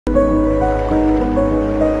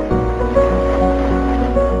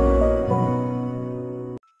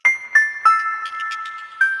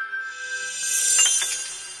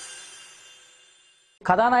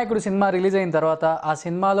కథానాయకుడు cinema release అయిన తర్వాత ఆ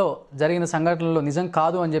సినిమాలో జరిగిన సంఘటనలు నిజం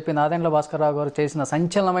కాదు అని చెప్పి నాదెండ్ల భాస్కర్ రావు గారు చేసిన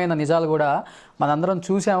సంచలనమైన నిజాలు కూడా మనందరం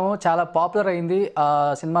చూసాము. చాలా పాపులర్ అయింది ఆ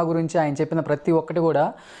సినిమా గురించి ఆయన చెప్పిన ప్రతి ఒక్కటి కూడా.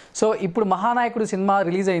 సో ఇప్పుడు మహానాయకుడు సినిమా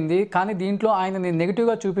రిలీజ్ అయింది, కానీ దీంట్లో ఆయన నేను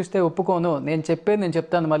నెగిటివ్గా చూపిస్తే ఒప్పుకోను, నేను చెప్పేది నేను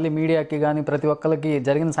చెప్తాను, మళ్ళీ మీడియాకి కానీ ప్రతి ఒక్కరికి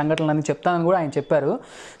జరిగిన సంఘటనలన్నీ చెప్తానని కూడా ఆయన చెప్పారు.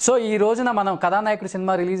 సో ఈ రోజున మనం కథానాయకుడు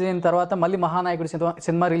సినిమా రిలీజ్ అయిన తర్వాత మళ్ళీ మహానాయకుడు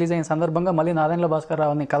సినిమా రిలీజ్ అయిన సందర్భంగా మళ్ళీ నాదెండ్ల భాస్కర్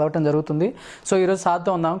రావుని కలవటం జరుగుతుంది. సో ఈరోజు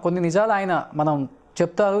సార్తో ఉన్నాం, కొన్ని నిజాలు ఆయన మనం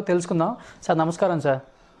చెప్తారు, తెలుసుకుందాం. సార్ నమస్కారం. సార్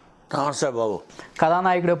నమస్తే బాబు.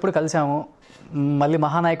 కథానాయకుడు ఎప్పుడు కలిసాము, మళ్ళీ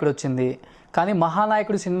మహానాయకుడు వచ్చింది, కానీ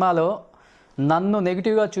మహానాయకుడు సినిమాలో నన్ను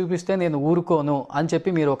నెగిటివ్గా చూపిస్తే నేను ఊరుకోను అని చెప్పి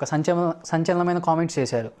మీరు ఒక సంచలనమైన కామెంట్స్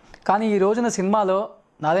చేశారు. కానీ ఈ రోజున సినిమాలో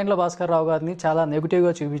నాదెండ్ల భాస్కర్ రావు గారిని చాలా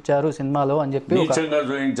నెగిటివ్గా చూపించారు సినిమాలో అని చెప్పి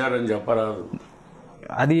చూపించారని చెప్పరాదు.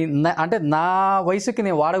 అది అంటే నా వయసుకి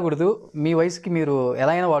నేను వాడకూడదు, మీ వయసుకి మీరు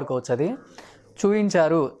ఎలా అయినా వాడుకోవచ్చు. అది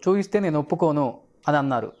చూపిస్తే నేను ఒప్పుకోను అని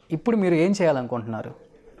అన్నారు. ఇప్పుడు మీరు ఏం చేయాలనుకుంటున్నారు?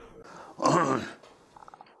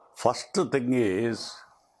 First thing is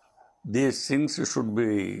these things should be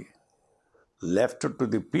left to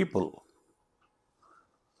the people.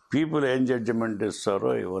 People ఏం జడ్జిమెంట్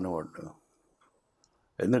ఇస్తారో ఇవ్వనివ్వండి.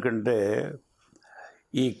 ఎందుకంటే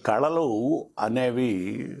ఈ కళలు అనేవి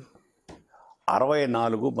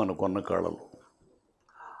 64 మనకున్న కళలు.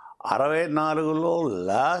 64లో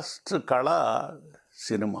లాస్ట్ కళ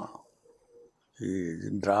సినిమా. ఈ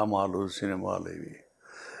డ్రామాలు సినిమాలు ఇవి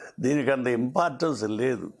దీనికి అంత ఇంపార్టెన్స్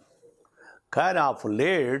లేదు. కానీ ఆఫ్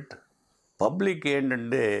లేట్ పబ్లిక్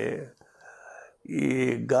ఏంటంటే ఈ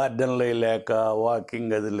గార్డెన్లు లేక,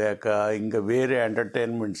 వాకింగ్ అది లేక, ఇంకా వేరే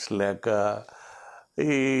ఎంటర్టైన్మెంట్స్ లేక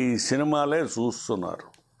ఈ సినిమాలే చూస్తున్నారు.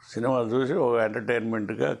 సినిమాలు చూసి ఒక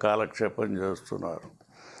ఎంటర్టైన్మెంట్గా కాలక్షేపం చేస్తున్నారు.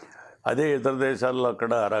 అదే ఇతర దేశాల్లో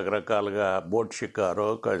అక్కడ రకరకాలుగా బోట్ షికారో,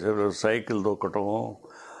 కాసేపు సైకిల్ తొక్కటమో,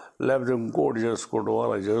 లేకపోతే ఇంకోటి చేసుకోవడం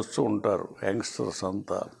అలా చేస్తూ ఉంటారు యంగ్స్టర్స్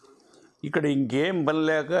అంతా. ఇక్కడ ఇంకేం పని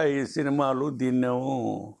లేక ఈ సినిమాలు దీన్నేమో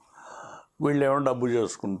వీళ్ళేమో డబ్బు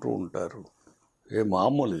చేసుకుంటూ ఉంటారు.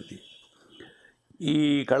 మామూలు ఇది. ఈ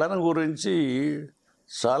కళను గురించి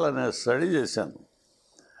చాలా నేను స్టడీ చేశాను.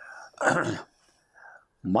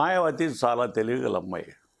 మాయావతి చాలా తెలివిగల అమ్మాయి.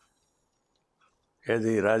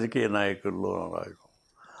 ఏది రాజకీయ నాయకుల్లో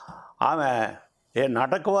ఆమె ఏ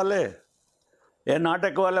నాటక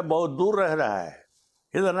वाले बहुत दूर रह रहा है,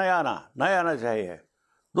 इधर नहीं आना चाहिए,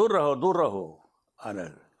 దూర్ రహో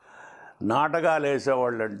అనేది. నాటకాలు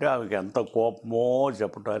వేసేవాళ్ళంటే ఆమెకి ఎంత కోపమో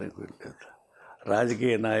చెప్పడానికి వెళ్ళలేదు.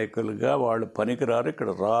 రాజకీయ నాయకులుగా వాళ్ళు పనికిరారు, ఇక్కడ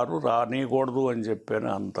రానీయకూడదు అని చెప్పాను.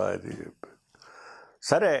 అంతా అది చెప్పాను.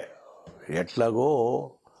 సరే, ఎట్లాగో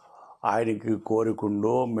ఆయనకి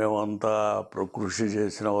కోరికుండో మేమంతా కృషి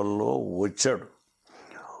చేసిన వాళ్ళు వచ్చాడు.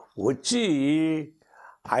 వచ్చి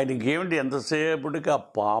ఆయనకి ఏమిటి ఎంతసేపటికి ఆ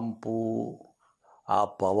పాంపు, ఆ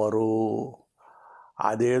పవరు,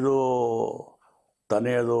 అదేదో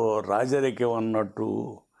తనేదో రాజరికం అన్నట్టు,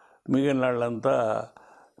 మిగిలిన వాళ్ళంతా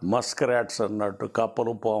మస్కరాట్స్ అన్నట్టు,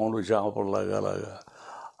 కప్పలు పాములు చేపలలాగా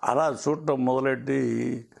అలా చూడటం మొదలెట్టి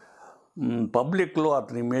పబ్లిక్లో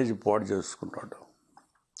అతని ఇమేజ్ పాడు చేసుకున్నాడు.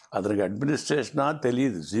 అతనికి అడ్మినిస్ట్రేషనా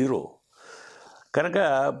తెలియదు, జీరో. కనుక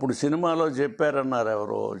ఇప్పుడు సినిమాలో చెప్పారన్నారు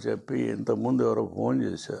ఎవరో, చెప్పి ఇంతకుముందు ఎవరో ఫోన్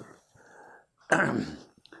చేశారు,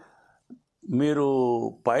 మీరు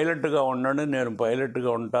పైలట్గా ఉండండి, నేను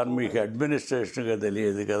పైలట్గా ఉంటాను, మీకు అడ్మినిస్ట్రేషన్గా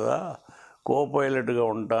తెలియదు కదా, కో పైలట్గా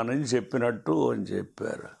ఉంటానని చెప్పినట్టు అని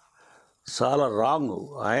చెప్పారు. చాలా రాంగ్.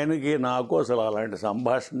 ఆయనకి నాకు అసలు అలాంటి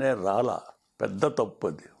సంభాషణే రాలా. పెద్ద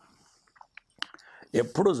తప్పు అది.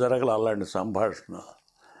 ఎప్పుడు జరగల అలాంటి సంభాషణ.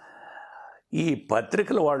 ఈ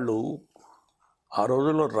పత్రికల వాళ్ళు ఆ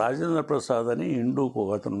రోజుల్లో రాజేంద్ర ప్రసాద్ అని హిందూకు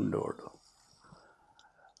ఒక అతను ఉండేవాడు,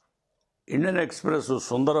 ఇండియన్ ఎక్స్ప్రెస్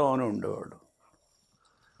సుందరం అని ఉండేవాడు,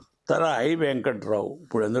 ఐ వెంకట్రావు,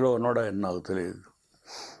 ఇప్పుడు ఎందులో ఉన్నాడో ఆయన నాకు తెలియదు.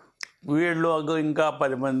 వీళ్ళు ఇంకా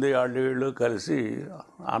 10 మంది వీళ్ళు కలిసి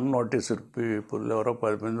అన్నోటీస్డ్ పీపుల్ ఎవరో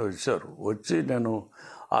 10 మంది వచ్చారు. వచ్చి నేను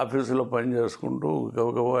ఆఫీసులో పని చేసుకుంటూ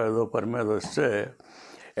గబగబా ఏదో పని మీద వస్తే,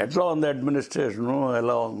 ఎట్లా ఉంది అడ్మినిస్ట్రేషను,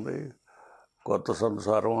 ఎలా ఉంది కొత్త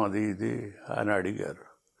సంసారం, అది ఇది అని అడిగారు.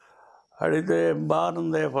 అడిగితే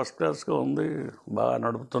బాగానుంది, ఫస్ట్ క్లాస్గా ఉంది, బాగా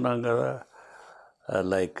నడుపుతున్నాం కదా,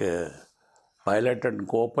 like pilot and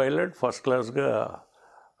co pilot first క్లాస్గా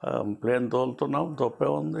ప్లేన్ తోలుతున్నాం, తప్పే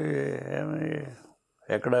ఉంది, ఏమి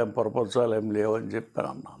ఎక్కడ పొరపరచాలు ఏం లేవని చెప్పి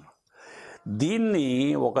అన్నాను. దీన్ని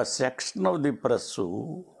ఒక సెక్షన్ ఆఫ్ ది ప్రెస్సు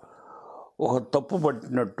ఒక తప్పు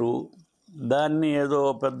పట్టినట్టు, దాన్ని ఏదో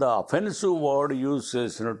పెద్ద అఫెన్సివ్ వర్డ్ యూజ్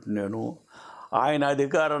చేసినట్టు, నేను ఆయన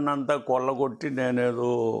అధికారాన్ని అంతా కొల్లగొట్టి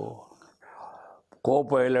నేనేదో కో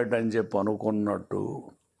పైలట్ అని చెప్పి అనుకున్నట్టు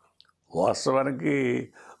వాస్తవానికి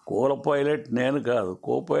పైలట్ నేను కాదు,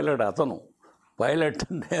 పైలట్ అతను, పైలట్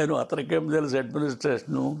నేను. అతనికేం తెలుసు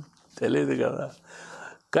అడ్మినిస్ట్రేషను, తెలియదు కదా.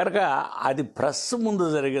 కనుక అది ప్రెస్ ముందు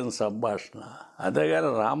జరిగిన సంభాషణ. అంతేగాని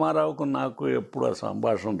రామారావుకు నాకు ఎప్పుడు ఆ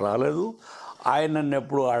సంభాషణ రాలేదు. ఆయన నన్ను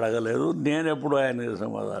ఎప్పుడు అడగలేదు, నేను ఎప్పుడు ఆయనకి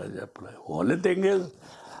సమాధానం చెప్పలేదు. ఓన్లీ థింగ్ ఈజ్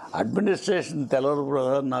అడ్మినిస్ట్రేషన్ తెలవదు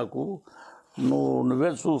బ్రదర్ నాకు,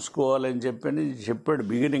 నువ్వే చూసుకోవాలని చెప్పాడు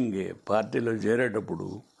బిగినింగే పార్టీలో చేరేటప్పుడు.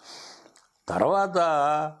 తర్వాత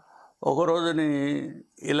ఒక రోజుని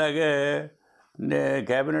ఇలాగే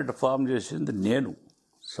క్యాబినెట్ ఫామ్ చేసింది నేను.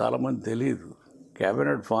 చాలామంది తెలియదు,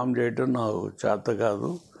 క్యాబినెట్ ఫామ్ చేయటం నాకు చేత కాదు,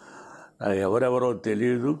 నాకు ఎవరెవరో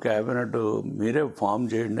తెలియదు, క్యాబినెట్ మీరే ఫామ్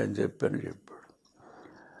చేయండి అని చెప్పాడు.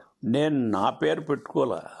 నేను నా పేరు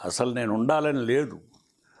పెట్టుకోలే, అసలు నేను ఉండాలని లేదు.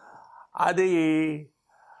 అది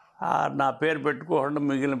నా పేరు పెట్టుకోకుండా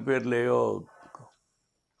మిగిలిన పేర్లు ఏవో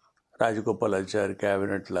రాజగోపాలాచారి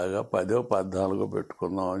క్యాబినెట్ లాగా 10 14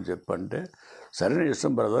 పెట్టుకుందాం అని చెప్పంటే, సరే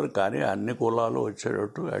ఇష్టం బ్రదర్, కానీ అన్ని కులాలు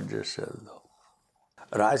వచ్చేటట్టు అడ్జస్ట్ చేద్దాం.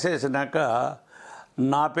 రాసేసినాక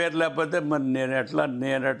నా పేరు లేకపోతే మరి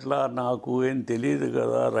నేనెట్లా నాకు ఏం తెలియదు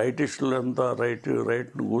కదా. రైటిస్టులంతా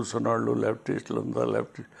రైట్ను కూర్చున్నాళ్ళు, లెఫ్టిస్టులంతా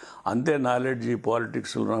లెఫ్ట్, అంతే నాలెడ్జ్ ఈ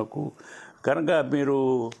పాలిటిక్స్లో నాకు. కనుక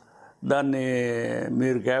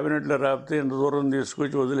మీరు క్యాబినెట్లో రాకపోతే ఇంత దూరం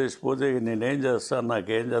తీసుకొచ్చి వదిలేసిపోతే నేనేం చేస్తాను,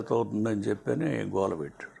 నాకేం చేత అవుతుందని చెప్పని గోల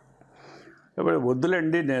పెట్టాడు. ఇప్పుడు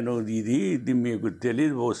వద్దులేండి, నేను ఇది మీకు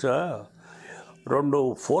తెలియదు, బహుశా 2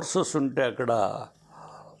 ఫోర్సెస్ ఉంటే అక్కడ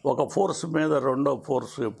ఒక ఫోర్స్ మీద రెండో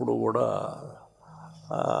ఫోర్స్ ఎప్పుడు కూడా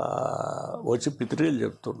వచ్చి పితిరీలు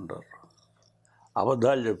చెప్తుంటారు,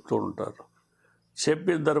 అబద్ధాలు చెప్తూ ఉంటారు.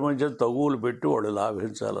 చెప్పి ఇద్దరి మధ్య తగువులు పెట్టి వాళ్ళు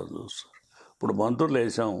లాభించాలని చూస్తారు. ఇప్పుడు మంత్రులు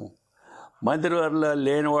వేసాం, మంత్రి వల్ల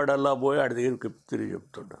లేనివాడల్లా పోయి ఆడి దగ్గరికి తిరిగి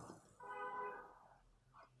చెప్తుంటారు.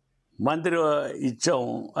 మంత్రి ఇచ్చాం,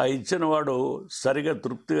 ఆ ఇచ్చిన వాడు సరిగా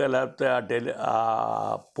తృప్తిగా లేకపోతే ఆ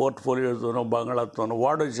పోర్ట్ఫోలియోతోనో బంగాళాతోనో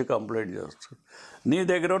వాడు వచ్చి కంప్లైంట్ చేస్తాడు. నీ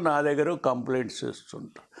దగ్గర నా దగ్గర కంప్లైంట్స్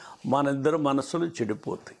చేస్తుంటారు. మన ఇద్దరు మనసులు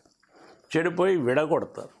చెడిపోయి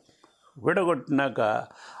విడగొడతారు. విడగొట్టినాక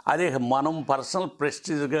అది మనం పర్సనల్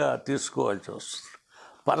ప్రెస్టీజ్గా తీసుకోవాల్సి వస్తుంది.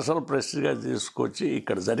 పర్సనల్ ప్రెస్టీజ్గా తీసుకొచ్చి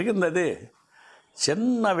ఇక్కడ జరిగింది అదే.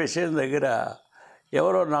 చిన్న విషయం దగ్గర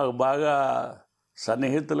ఎవరో నాకు బాగా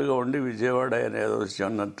సన్నిహితులుగా ఉండి విజయవాడ అనేది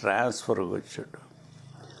చిన్న ట్రాన్స్ఫర్కి వచ్చాడు.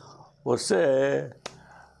 వస్తే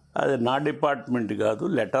అది నా డిపార్ట్మెంట్ కాదు,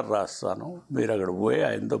 లెటర్ రాస్తాను, మీరు అక్కడ పోయి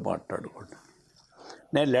ఆయనతో మాట్లాడుకోండి.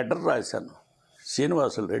 నేను లెటర్ రాశాను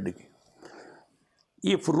శ్రీనివాసులు రెడ్డికి.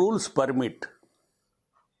 If rules permit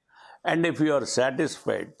and if you are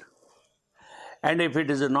satisfied and if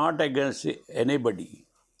it is not against anybody,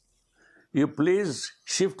 you please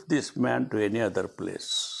shift this man to any other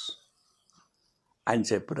place అని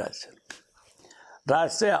చెప్పి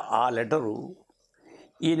రాస్తే ఆ లెటరు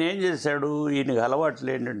ఈయన ఏం చేశాడు, ఈయనకి అలవాట్లు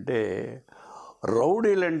ఏంటంటే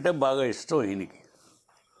రౌడీలు అంటే బాగా ఇష్టం ఈయనకి.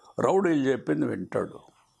 రౌడీలు చెప్పింది వింటాడు.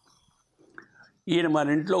 ఈయన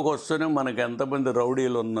మన ఇంట్లోకి వస్తూనే మనకు ఎంతమంది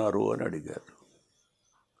రౌడీలు ఉన్నారు అని అడిగారు.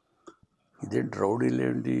 ఇదేంటి రౌడీలు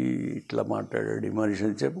ఏంటి ఇట్లా మాట్లాడాడు ఈ మనిషి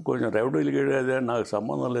అని చెప్పి, కొంచెం రౌడీలు అదే నాకు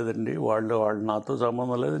సంబంధం లేదండి, వాళ్ళు నాతో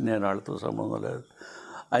సంబంధం లేదు, నేను వాళ్ళతో సంబంధం లేదు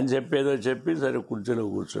అని చెప్పి సరే కుర్చీలో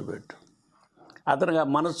కూర్చోబెట్టు. అతనికి ఆ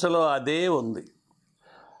మనస్సులో అదే ఉంది.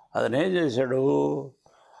 అతను ఏం చేశాడు,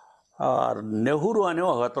 నెహ్రూ అని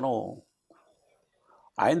ఒక అతను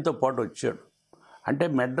ఆయనతో పాటు వచ్చాడు. అంటే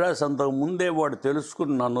మెడ్రాస్ అంతకుముందే వాడు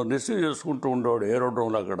తెలుసుకుని నన్ను రిసీవ్ చేసుకుంటూ ఉండేవాడు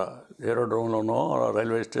ఏరోడ్రోమ్లోనో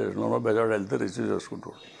రైల్వే స్టేషన్లోనో బెజవాడ వెళ్తే రిసీవ్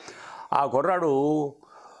చేసుకుంటూ. ఆ కుర్రాడు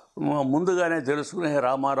ముందుగానే తెలుసుకుని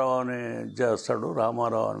రామారావు అని చేస్తాడు,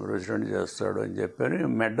 రామారావు అని ప్రెసిడెంట్ చేస్తాడు అని చెప్పని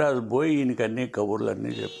మెడ్రాస్ పోయి ఈయనకి అన్ని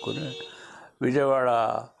కబుర్లన్నీ చెప్పుకొని, విజయవాడ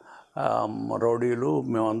రౌడీలు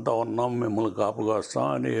మేమంతా ఉన్నాం, మిమ్మల్ని కాపుగా వస్తాం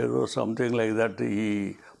అని ఏదో సంథింగ్ లైక్ దట్. ఈ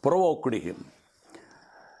ప్రొవోక్డ్ హిమ్.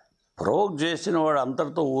 ప్రొవోక్ చేసిన వాడు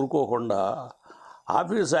అంతటితో ఊరుకోకుండా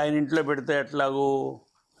ఆఫీస్ ఆయన ఇంట్లో పెడితే ఎట్లాగూ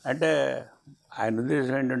అంటే ఆయన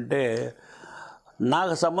ఉద్దేశం ఏంటంటే,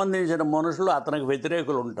 నాకు సంబంధించిన మనుషులు అతనికి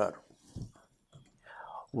వ్యతిరేకులు ఉంటారు,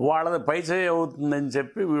 వాళ్ళది పైచేయి అవుతుందని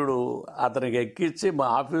చెప్పి వీడు అతనికి ఎక్కించి మా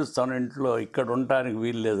ఆఫీస్ తన ఇంట్లో ఇక్కడ ఉండటానికి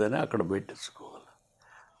వీలు లేదని అక్కడ పెట్టించుకోవాలి.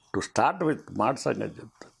 టు స్టార్ట్ విత్ మాట సంగతి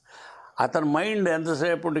చెప్తాను. అతని మైండ్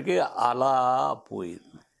ఎంతసేపటికి అలా పోయింది.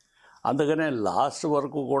 అందుకనే లాస్ట్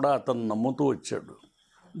వరకు కూడా అతను నమ్ముతూ వచ్చాడు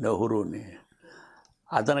నెహ్రూని.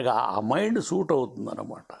 అతనికి ఆ మైండ్ సూట్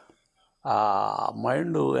అవుతుందన్నమాట. ఆ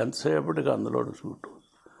మైండ్ ఎంతసేపటికి అందులో సూట్.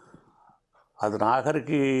 అతను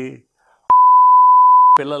ఆఖరికి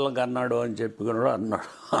పిల్లలకి అన్నాడు అని చెప్పి కూడా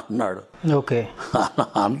అన్నాడు. ఓకే,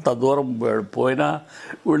 అంత దూరం పోయినా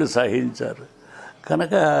వీళ్ళు సహించారు.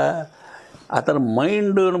 కనుక అతని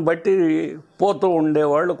మైండ్ను బట్టి పోతూ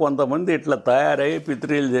ఉండేవాళ్ళు కొంతమంది ఇట్లా తయారై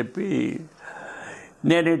పిత్రీలు చెప్పి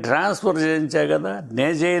నేను ఈ ట్రాన్స్ఫర్ చేయించా కదా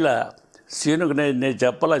నేను చేయలా సీనుకు నేను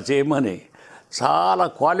చెప్పలా చేయమని చాలా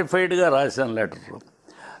క్వాలిఫైడ్గా రాశాను లెటర్.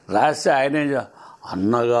 రాస్తే ఆయన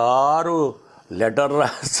అన్నగారు లెటర్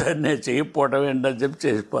రాస్తే నేను చేయకపోవటం ఏంటని చెప్పి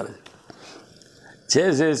చేసిపోలేదు.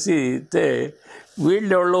 చేసేసి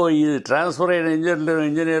వీళ్ళెవరో ఈ ట్రాన్స్ఫర్ అయిన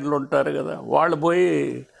ఇంజనీర్లు ఉంటారు కదా వాళ్ళు పోయి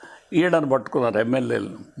ఈడని పట్టుకున్నారు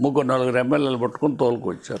ఎమ్మెల్యేలు, 3-4 ఎమ్మెల్యేలు పట్టుకుని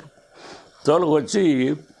తోలుకొచ్చారు. తోలుకొచ్చి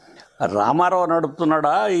రామారావు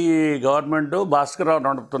నడుపుతున్నాడా ఈ గవర్నమెంటు, భాస్కరరావు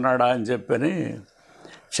నడుపుతున్నాడా అని చెప్పని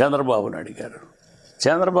చంద్రబాబుని అడిగారు.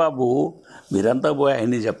 చంద్రబాబు మీరంతా పోయి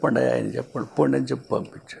ఆయన చెప్పండి పోండి అని చెప్పి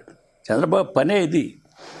పంపించాడు. చంద్రబాబు పనే ఇది.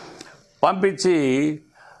 పంపించి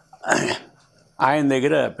ఆయన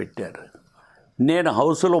దగ్గర పెట్టారు. నేను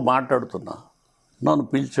హౌస్లో మాట్లాడుతున్నా, నన్ను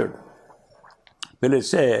పిలిచాడు.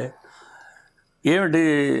 పిలిస్తే ఏమిటి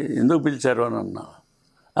ఎందుకు పిలిచారు అని అన్నా.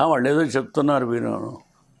 వాళ్ళు ఏదో చెప్తున్నారు విన్నాను.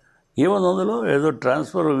 ఏముంది అందులో, ఏదో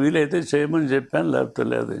ట్రాన్స్ఫర్ వీలైతే చేయమని చెప్పాను, లేకపోతే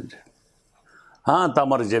లేదని చెప్పి.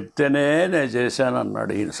 తమరు చెప్తేనే నేను చేశాను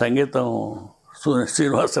అన్నాడు. ఈయన సంగీతం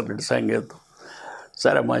శ్రీనివాసరెడ్డి సంగీతం.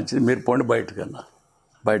 సరే మంచిది మీరు పోండి బయటకన్నా.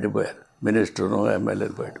 బయటకు పోయారు మినిస్టర్ను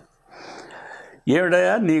ఎమ్మెల్యేలు బయట.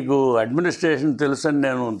 ఏమిటయా నీకు అడ్మినిస్ట్రేషన్ తెలుసని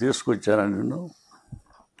నేను తీసుకొచ్చాను, నేను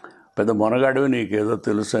పెద్ద మొనగాడివి నీకేదో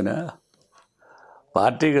తెలుసనే.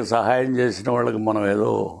 పార్టీకి సహాయం చేసిన వాళ్ళకి మనం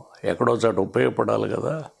ఏదో ఎక్కడో చోట ఉపయోగపడాలి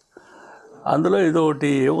కదా. అందులో ఏదో ఒకటి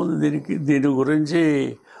ఏముంది దీని గురించి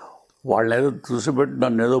వాళ్ళు ఏదో చూసిపెట్టి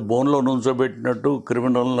నన్ను ఏదో బోన్లో నుంచోబెట్టినట్టు,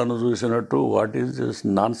 క్రిమినల్లను చూసినట్టు. What is this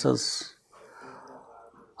nonsense?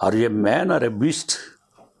 Are A man are A beast?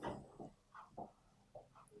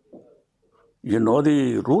 You know the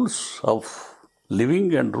rules of living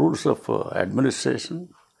and rules of administration.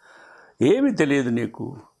 ఏమీ తెలియదు నీకు.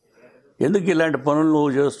 ఎందుకు ఇలాంటి పనులు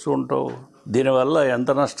నువ్వు చేస్తూ ఉంటావు? దీనివల్ల ఎంత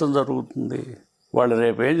నష్టం జరుగుతుంది? వాళ్ళు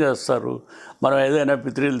రేపు ఏం చేస్తారు? మనం ఏదైనా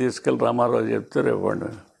పిత్రీలు తీసుకెళ్ళి రామారావు చెప్తే రేపు వాడు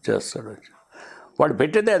చేస్తాడు. వాడు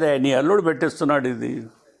పెట్టేదే అదే. నీ అల్లుడు పెట్టిస్తున్నాడు ఇది,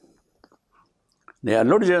 నీ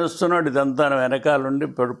అల్లుడు చేస్తున్నాడు ఇదంతా. వెనకాల నుండి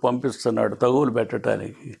పంపిస్తున్నాడు తగులు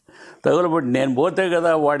పెట్టడానికి. తగులు పెట్టి నేను పోతే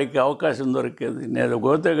కదా వాడికి అవకాశం దొరికేది, నేను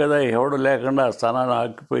పోతే కదా ఎవడు లేకుండా ఆ స్థానాన్ని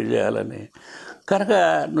ఆక్యుపై చేయాలని. కనుక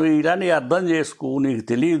నువ్వు ఇలాంటి అర్థం చేసుకో, నీకు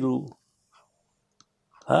తెలీదు.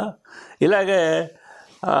 ఇలాగే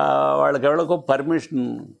వాళ్ళకి ఎవరికో పర్మిషన్,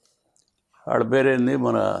 వాళ్ళ పేరేంది,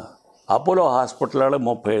 మన అపోలో హాస్పిటల్ వాళ్ళకి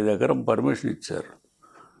 35 ఎకరం పర్మిషన్ ఇచ్చారు.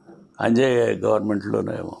 అంజయ్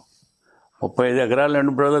గవర్నమెంట్లోనేమో 35 ఎకరాలు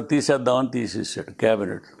రెండు బ్రదర్ తీసేద్దామని తీసేసాడు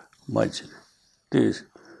క్యాబినెట్లో. మంచిది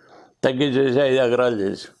తగ్గించేసి 5 ఎకరాలు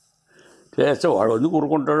చేస్తే వాడు ఎందుకు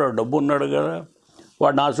ఊరుకుంటాడు? డబ్బు ఉన్నాడు కదా.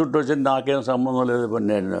 వాడు నా చుట్టూ వచ్చి నాకేం సంబంధం లేదు,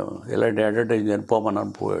 నేను ఇలాంటి అడ్వర్టైజ్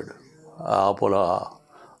చనిపోమని పోయాడు. అపోలో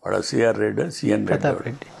వాడు సిఆర్ రెడ్డి, సిఎన్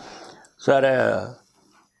రెడ్డి. సరే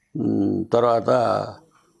తర్వాత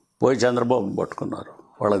పోయి చంద్రబాబుని పట్టుకున్నారు.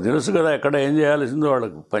 వాళ్ళకి తెలుసు కదా ఎక్కడ ఏం చేయాల్సిందో,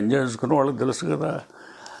 వాళ్ళకి పని చేసుకుని వాళ్ళకి తెలుసు కదా.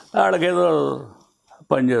 వాళ్ళకేదో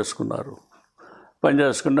పని చేసుకున్నారు. పని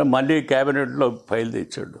చేసుకుంటే మళ్ళీ క్యాబినెట్లో ఫైల్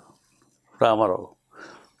తెచ్చాడు రామారావు.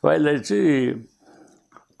 ఫైల్ తెచ్చి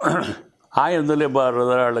ఎందులే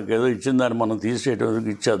వాళ్ళకి ఏదో ఇచ్చిందని మనం తీసేటోదికి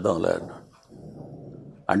ఇచ్చేద్దాంలే అన్న.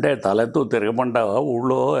 అంటే తలెత్తు తిరగమంటావా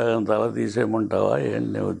ఊళ్ళో, తల తీసేయమంటావా ఏంటి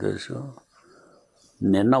నీ ఉద్దేశం?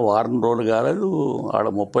 నిన్న వారం రోజులు కాలేదు ఆడ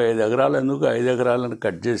 35 ఎకరాలు ఎందుకు 5 ఎకరాలను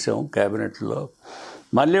కట్ చేసాము క్యాబినెట్లో.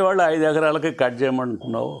 మళ్ళీ వాళ్ళు 5 ఎకరాలకి కట్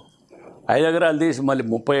చేయమంటున్నావు, 5 ఎకరాలు తీసి మళ్ళీ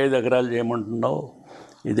 35 ఎకరాలు చేయమంటున్నావు.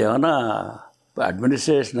 ఇదేమన్నా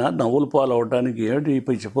అడ్మినిస్ట్రేషనా? నవ్వులు పాలు అవడానికి ఏమిటి ఈ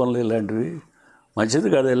పిచ్చి పనులు? ఇలాంటివి మంచిది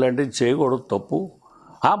కాదు, ఇలాంటివి చేయకూడదు, తప్పు.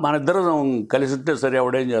 మన ఇద్దరం కలిసి ఉంటే సరే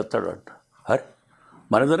ఎవడేం చేస్తాడు అంట. అరే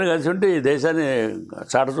మన ఇద్దరం కలిసి ఉంటే ఈ దేశాన్ని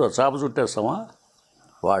చాప చుట్టేస్తామా?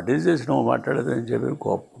 వాట్ ఈజ్ చేసి నువ్వు మాట్లాడేదని చెప్పి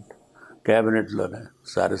కోపం క్యాబినెట్లోనే.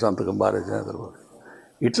 సరే సంతకం భారత చంద్రబాబు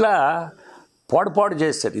ఇట్లా పాడు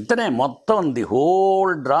చేశారు. ఇతనే మొత్తం the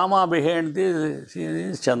whole drama behind the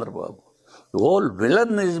Chandrababu. Whole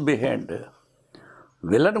villain is behind.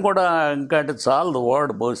 Villain కూడా ఇంకా అంటే చాలు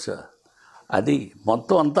వర్డ్ బహుశా. అది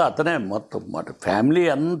మొత్తం అంతా అతనే. మొత్తం ఫ్యామిలీ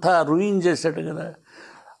అంతా రూయిన్ చేశాడు కదా.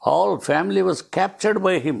 All family was captured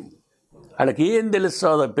by him. వాళ్ళకి ఏం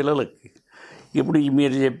తెలుస్తుంది ఆ పిల్లలకి? ఇప్పుడు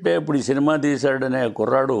మీరు చెప్పే ఇప్పుడు ఈ సినిమా తీశాడనే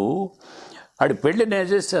కుర్రాడు ఆడి పెళ్ళి నేను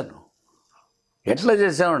చేశాను. ఎట్లా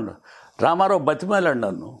చేసామండి? రామారావు బతిమాలాడు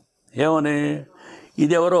నన్ను. ఏమని?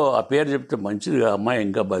 ఇది ఎవరో ఆ పేరు చెప్తే మంచిదిగా, అమ్మాయి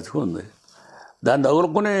ఇంకా బతికుంది, దాన్ని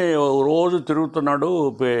తగులుకుని రోజు తిరుగుతున్నాడు,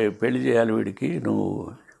 పెళ్లి చేయాలి వీడికి, నువ్వు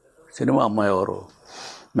సినిమా అమ్మాయి ఎవరు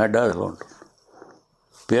మెడ్రాస్లో ఉంటుంది,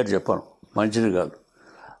 పేరు చెప్పాను, మంచిది కాదు.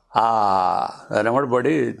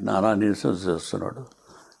 వెనబడి నానా న్యూసెన్స్ చేస్తున్నాడు.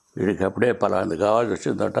 వీడికి అప్పుడే పలాంది కావాల్సి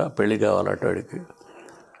వచ్చిందట, పెళ్ళి కావాలట వీడికి,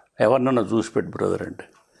 ఎవరినన్నా చూసి పెట్టి బ్రదర్ అంటే.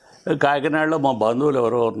 కాకినాడలో మా బంధువులు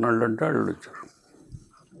ఎవరో ఉన్నాళ్ళు అంటే వాళ్ళు వచ్చారు,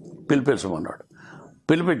 పిలిపించమన్నాడు.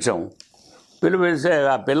 పిలిపించాము. పిలిపిస్తే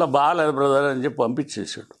ఆ పిల్ల బాగాలేదు బ్రదర్ అని చెప్పి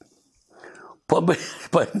పంపించేసాడు.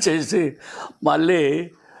 పనిచేసి మళ్ళీ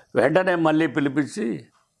వెంటనే మళ్ళీ పిలిపించి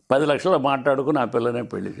 10 లక్షలు మాట్లాడుకుని ఆ పిల్లనే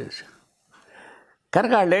పెళ్లి చేశాడు.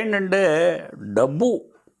 కనుక వాళ్ళు ఏంటంటే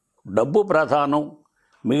డబ్బు ప్రధానం,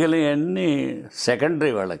 మిగిలినవన్నీ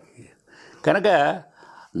సెకండరీ వాళ్ళకి. కనుక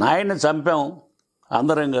నాయన్ని చంపాం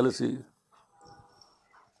అందరం కలిసి.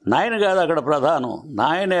 నాయన కాదు అక్కడ ప్రధానం,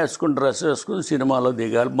 నాయన వేసుకుని డ్రెస్ వేసుకుని సినిమాలో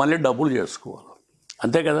దిగాలి, మళ్ళీ డబ్బులు చేసుకోవాలి,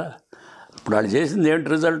 అంతే కదా. ఇప్పుడు వాళ్ళు చేసింది ఏంటి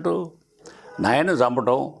రిజల్టు? నాయన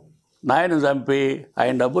చంపటం, నాయన చంపి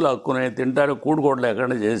ఆయన డబ్బులు హక్కుని తింటారు కూడుకోవడం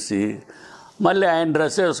లేకుండా చేసి మళ్ళీ ఆయన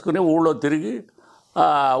డ్రెస్ వేసుకుని ఊళ్ళో తిరిగి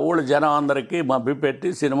ఊళ్ళో జనం అందరికీ మభ్యపెట్టి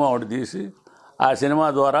సినిమా ఒకటి తీసి ఆ సినిమా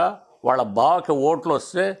ద్వారా వాళ్ళ బావకి ఓట్లు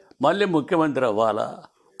వస్తే మళ్ళీ ముఖ్యమంత్రి అవ్వాలా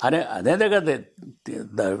అనేదే కదా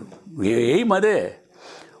ఎయిమ్. అదే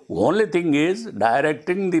only thing is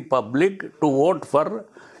directing the public to vote for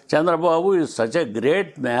Chandrababu. Is such a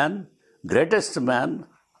great man, greatest man,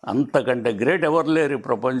 అంతకంటే గ్రేట్ ఎవరు లేరు ఈ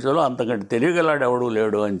ప్రపంచంలో, అంతకంటే తెలియగలాడు ఎవడు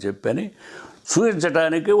లేడు అని చెప్పని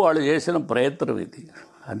చూపించడానికి వాళ్ళు చేసిన ప్రయత్నం ఇది.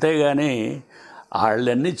 అంతేగాని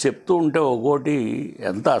వాళ్ళన్నీ చెప్తూ ఉంటే ఒక్కోటి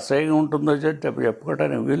ఎంత అసహ్యంగా ఉంటుందో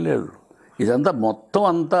చెప్పుకోవటానికి వీల్లేదు. ఇదంతా మొత్తం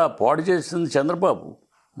అంతా పాడు చేసింది చంద్రబాబు.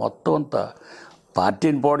 మొత్తం అంతా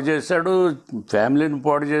పార్టీని పాడు చేశాడు, ఫ్యామిలీని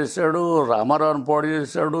పాడు చేశాడు, రామారావుని పాడు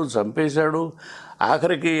చేశాడు, చంపేశాడు.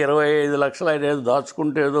 ఆఖరికి 25 లక్షలు ఆయన ఏదో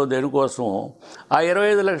దాచుకుంటే ఏదో దేనికోసం ఆ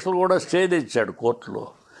 25 లక్షలు కూడా స్టే తెచ్చాడు కోర్టులో.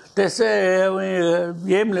 తెస్తే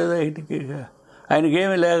ఏం లేదు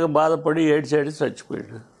ఆయనకేమీ లేక బాధపడి ఏడ్చాడి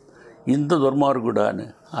చచ్చిపోయాడు. ఇంత దుర్మార్గుడా అని.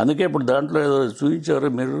 అందుకే ఇప్పుడు దాంట్లో ఏదో చూపించారు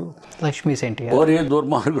మీరు, లక్ష్మీ సెంటి ఓరే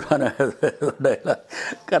దుర్మార్గుడు అనే డైలాగ్.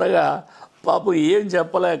 కనుక పాపం ఏం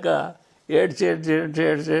చెప్పలేక ఏడ్చి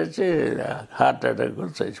హార్ట్ అటాక్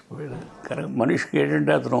చచ్చిపోయాడు. కనుక మనిషికి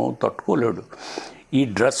ఏంటంటే అతను తట్టుకోలేడు. ఈ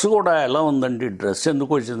డ్రెస్ కూడా ఎలా ఉందండి, డ్రెస్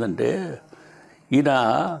ఎందుకు వచ్చిందంటే ఈయన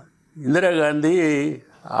ఇందిరాగాంధీ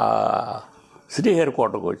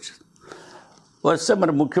శ్రీహరికోటకు వచ్చింది. వస్తే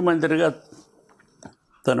మరి ముఖ్యమంత్రిగా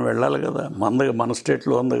తను వెళ్ళాలి కదా, మన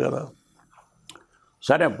స్టేట్లో ఉంది కదా,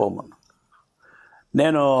 సరే పోమన్నా.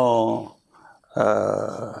 నేను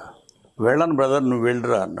వెళ్ళను బ్రదర్, నువ్వు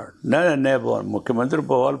వెళ్ళిరా అన్నాడు. నే ముఖ్యమంత్రి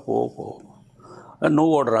పోవాలి, పో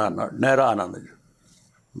నువ్వు కూడా రా అన్నాడు. నేను రానన్న,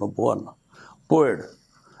 నువ్వు పో అన్నా. పోయాడు.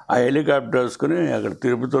 ఆ హెలికాప్టర్ వేసుకుని అక్కడ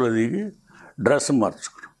తిరుపతిలో దిగి డ్రెస్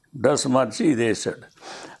మార్చి ఇది వేసాడు.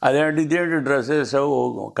 ఇదేంటి డ్రెస్ వేసావు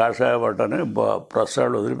కాషాయ బట్టని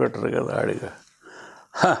ప్రసాదాలు వదిలిపెట్టరు కదా ఆడిగా.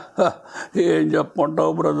 ఏం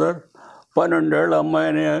చెప్పమంటావు బ్రదర్, 12 ఏళ్ళ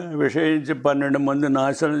అమ్మాయిని విషయించి 12 మంది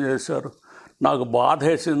నాశనం చేశారు. నాకు బాధ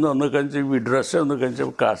వేసింది, అందుకని చెప్పి ఈ డ్రెస్ ఎందుకని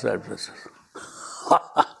చెప్పి కాషాయ డ్రెస్.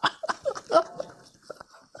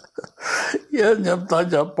 ఏం చెప్తా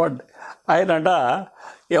చెప్పండి. ఆయనట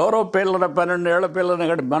ఎవరో పిల్లన 12 ఏళ్ల పిల్లని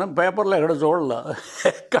ఎక్కడ మనం పేపర్లో ఎక్కడ చూడాల,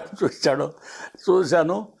 ఎక్కడ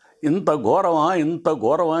చూశాను. ఇంత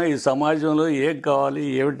ఘోరమా ఈ సమాజంలో, ఏం కావాలి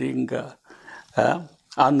ఏమిటి ఇంకా.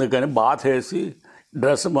 అందుకని బాధ వేసి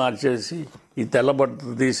డ్రెస్ మార్చేసి ఈ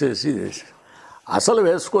తెల్లబట్ట తీసేసి అసలు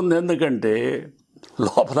వేసుకుంది. ఎందుకంటే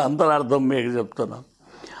లోపల అంతరార్థం మీకు చెప్తున్నాను.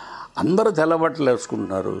 అందరూ తెల్లబట్టలు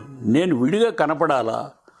వేసుకుంటున్నారు, నేను విడిగా కనపడాలా,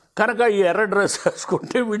 కనుక ఈ ఎర్ర డ్రెస్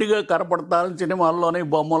వేసుకుంటే విడిగా కనపడతాను, సినిమాల్లోని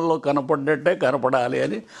బొమ్మల్లో కనపడ్డట్టే కనపడాలి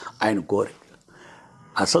అని ఆయన కోరిక.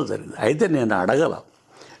 అసలు జరిగింది. అయితే నేను అడగల.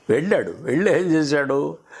 వెళ్ళి ఏం చేశాడు,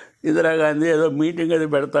 ఇందిరాగాంధీ ఏదో మీటింగ్ అది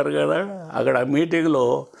పెడతారు కదా, అక్కడ ఆ మీటింగ్లో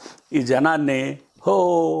ఈ జనాన్ని హో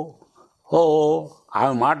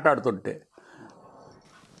ఆమె మాట్లాడుతుంటే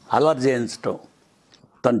అల్లరి చేయించటం,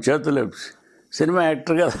 తన చేతులు సినిమా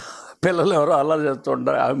యాక్టర్ కదా, పిల్లలు ఎవరో అల్లరి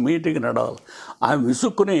చేస్తుంటారు, ఆ మీటింగ్ నడవాలి. ఆమె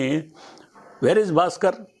విసుక్కుని వేర్ ఈజ్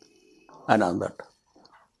భాస్కర్ అని అందట.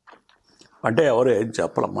 అంటే ఎవరు ఏం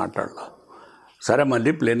చెప్పలే, మాట్లాడలా. సరే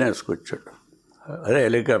మళ్ళీ ప్లేన్ వేసుకొచ్చాడు, అదే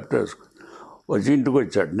హెలికాప్టర్ వచ్చి ఇంటికి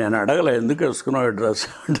వచ్చాడు. నేను అడగలే ఎందుకు వేసుకున్నావు డ్రెస్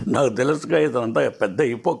అంటే, నాకు తెలుసుగా ఇదంతా పెద్ద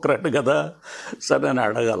హిపోక్రట్ కదా. సరే నేను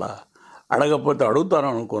అడగకపోతే అడుగుతాను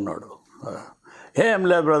అనుకున్నాడు. ఏం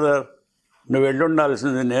లేదు బ్రదర్, నువ్వు వెళ్ళి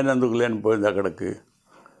ఉండాల్సింది, నేను ఎందుకు లేనిపోయింది అక్కడికి,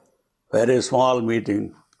 వెరీ స్మాల్ మీటింగ్,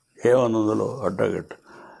 ఏమన్నందులో అడ్డగట్టు.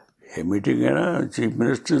 ఏ మీటింగ్ అయినా chief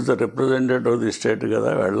minister is the representative of the state కదా,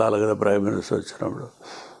 వెళ్ళాలి కదా ప్రైమ్ మినిస్టర్ వచ్చినప్పుడు.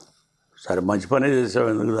 సరే మంచి పనే చేసావు,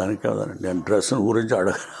 ఎందుకు దానికి కాదని. నేను డ్రెస్ గురించి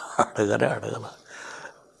అడగల.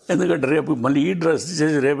 ఎందుకంటే రేపు మళ్ళీ ఈ డ్రెస్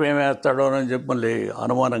చేసి రేపు ఏం వేస్తాడో అని చెప్పి మళ్ళీ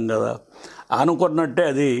అనుమానం కదా. అనుకున్నట్టే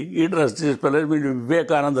అది ఈ డ్రెస్ తీసుకోలేదు, మీరు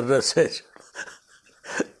వివేకానంద డ్రెస్ వేసాడు.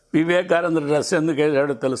 వివేకానంద డ్రెస్ ఎందుకు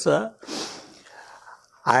వేసాడో తెలుసా?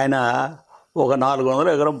 ఆయన ఒక 400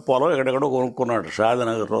 ఎకరం పొలం ఎక్కడెక్కడో కొనుక్కున్నాడు,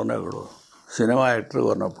 షాదనగర్లోనే ఎక్కడో సినిమా యాక్టర్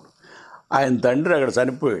ఉన్నప్పుడు. ఆయన తండ్రి అక్కడ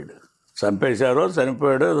చనిపోయాడు, చంపేశారో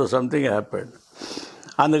చనిపోయాడో ఏదో సంథింగ్ హ్యాపెండ్.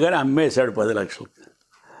 అందుకని అమ్మేశాడు 10 లక్షలకి.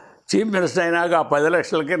 చీఫ్ మినిస్టర్ అయినాక ఆ 10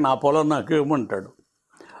 లక్షలకి నా పొలం నాకు ఇవ్వమంటాడు.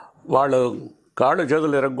 వాళ్ళు కాళ్ళు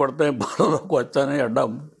చేతులు ఇరగొడితే పొలంలోకి వచ్చానని అడ్డా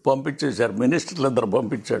పంపించేశారు. మినిస్టర్లు ఇద్దరు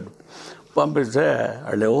పంపించాడు. పంపిస్తే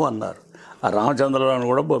వాళ్ళు ఇవ్వమన్నారు. ఆ రామచంద్రరావుని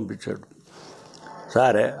కూడా పంపించాడు.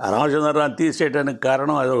 సరే, ఆ రామచంద్రరావు తీసేయడానికి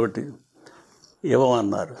కారణం అదొకటి,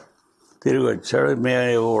 ఇవ్వమన్నారు. తిరిగి వచ్చాడు.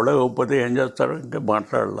 మేము కూడా ఇవ్వకపోతే ఏం చేస్తాడు, ఇంకా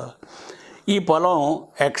మాట్లాడలా. ఈ పొలం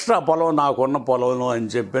ఎక్స్ట్రా పొలం నాకున్న పొలం అని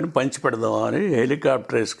చెప్పి పంచి పెడదామని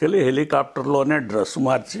హెలికాప్టర్ వేసుకెళ్ళి హెలికాప్టర్లోనే డ్రెస్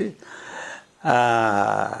మార్చి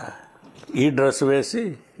ఈ డ్రెస్ వేసి,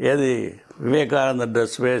 ఏది వివేకానంద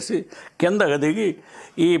డ్రెస్ వేసి కిందకి దిగి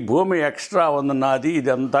ఈ భూమి ఎక్స్ట్రా ఉంది నాది,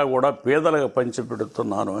 ఇదంతా కూడా పేదలకు పంచి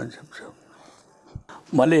పెడుతున్నాను అని చెప్పాను.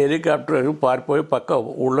 మళ్ళీ హెలికాప్టర్ పారిపోయి పక్క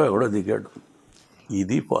ఊళ్ళో ఎవడో దిగాడు.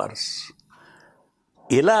 ఇది ఫార్స్.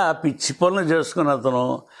 ఇలా పిచ్చి పనులు చేసుకున్న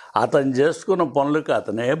అతను చేసుకున్న పనులకి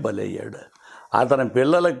అతనే బలయ్యాడు. అతని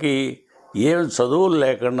పిల్లలకి ఏం చదువులు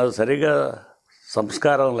లేకుండా, సరిగా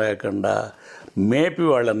సంస్కారం లేకుండా మేపి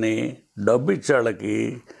వాళ్ళని డబ్బు ఇచ్చే వాళ్ళకి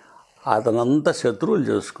అతనంతా శత్రువులు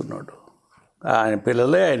చేసుకున్నాడు. ఆయన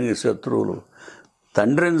పిల్లలే ఆయనకి శత్రువులు.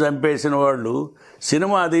 తండ్రిని చంపేసిన వాళ్ళు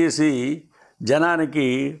సినిమా తీసి జనానికి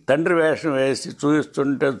తండ్రి వేషం వేసి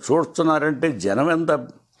చూస్తున్నారంటే జనం ఎంత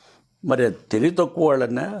మరి తెలివి తక్కువ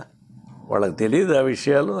వాళ్ళన్నా, వాళ్ళకి తెలియదు ఆ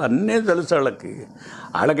విషయాలు, అన్నీ తెలుసు వాళ్ళకి.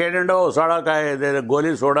 వాళ్ళకేంటంటే ఓ సోడాకాయ,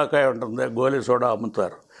 గోలీ సోడాకాయ ఉంటుంది, గోలీ సోడా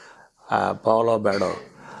అమ్ముతారు పావులో బేడో.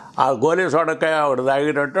 ఆ గోలీ సోడాకాయ ఆవిడ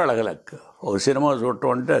తాగినట్టు వాళ్ళకి లెక్క. ఒక సినిమా చూడటం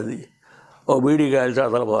అంటే అది ఓ బీడీ కాల్చి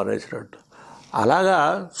అసలు పారేసినట్టు. అలాగా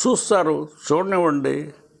చూస్తారు, చూడనివ్వండి.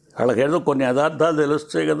 వాళ్ళకేదో కొన్ని యథార్థాలు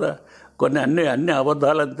తెలుస్తాయి కదా, కొన్ని అన్ని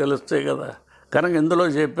అబద్ధాలని తెలుస్తాయి కదా. కనుక ఇందులో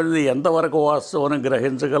చెప్పింది ఎంతవరకు వాస్తవం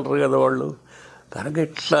గ్రహించగలరు కదా వాళ్ళు. కనుక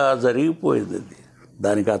ఇట్లా జరిగిపోయింది అది.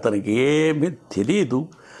 దానికి అతనికి ఏమీ తెలియదు.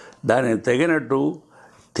 దానికి తగినట్టు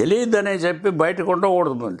తెలియదనే చెప్పి బయటకు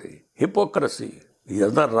ఉండకూడదు. మంది హిపోక్రసీ.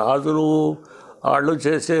 ఇదంతా రాజులు వాళ్ళు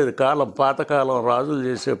చేసే కాలం, పాతకాలం రాజులు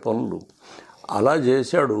చేసే పనులు. అలా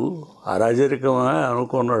చేశాడు. అరాజరికమే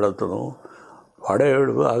అనుకున్నాడు అతను.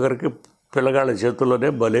 వాడేవాడు ఆఖరికి పిల్లగాళ్ళ చేతుల్లోనే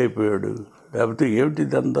బలైపోయాడు. లేకపోతే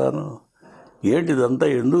ఏంటిదంతా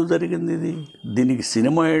ఎందుకు జరిగింది ఇది? దీనికి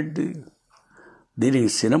సినిమా ఏంటి?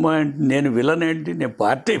 నేను విలన్ ఏంటి? నేను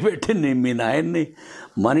పార్టీ పెట్టి మీ నాయన్ని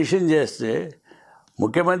మనిషిని చేస్తే,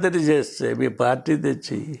 ముఖ్యమంత్రి చేస్తే, మీ పార్టీ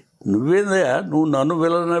తెచ్చి నువ్వేందయా నువ్వు నన్ను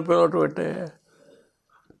విలన్ పిలవటం అంటే?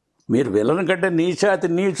 మీరు విలన్ కంటే నీచాతి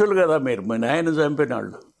నీచులు కదా మీరు, మీ నాయన చంపిన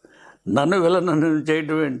వాళ్ళు. నన్ను విలన్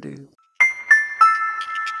చేయటం ఏంటి?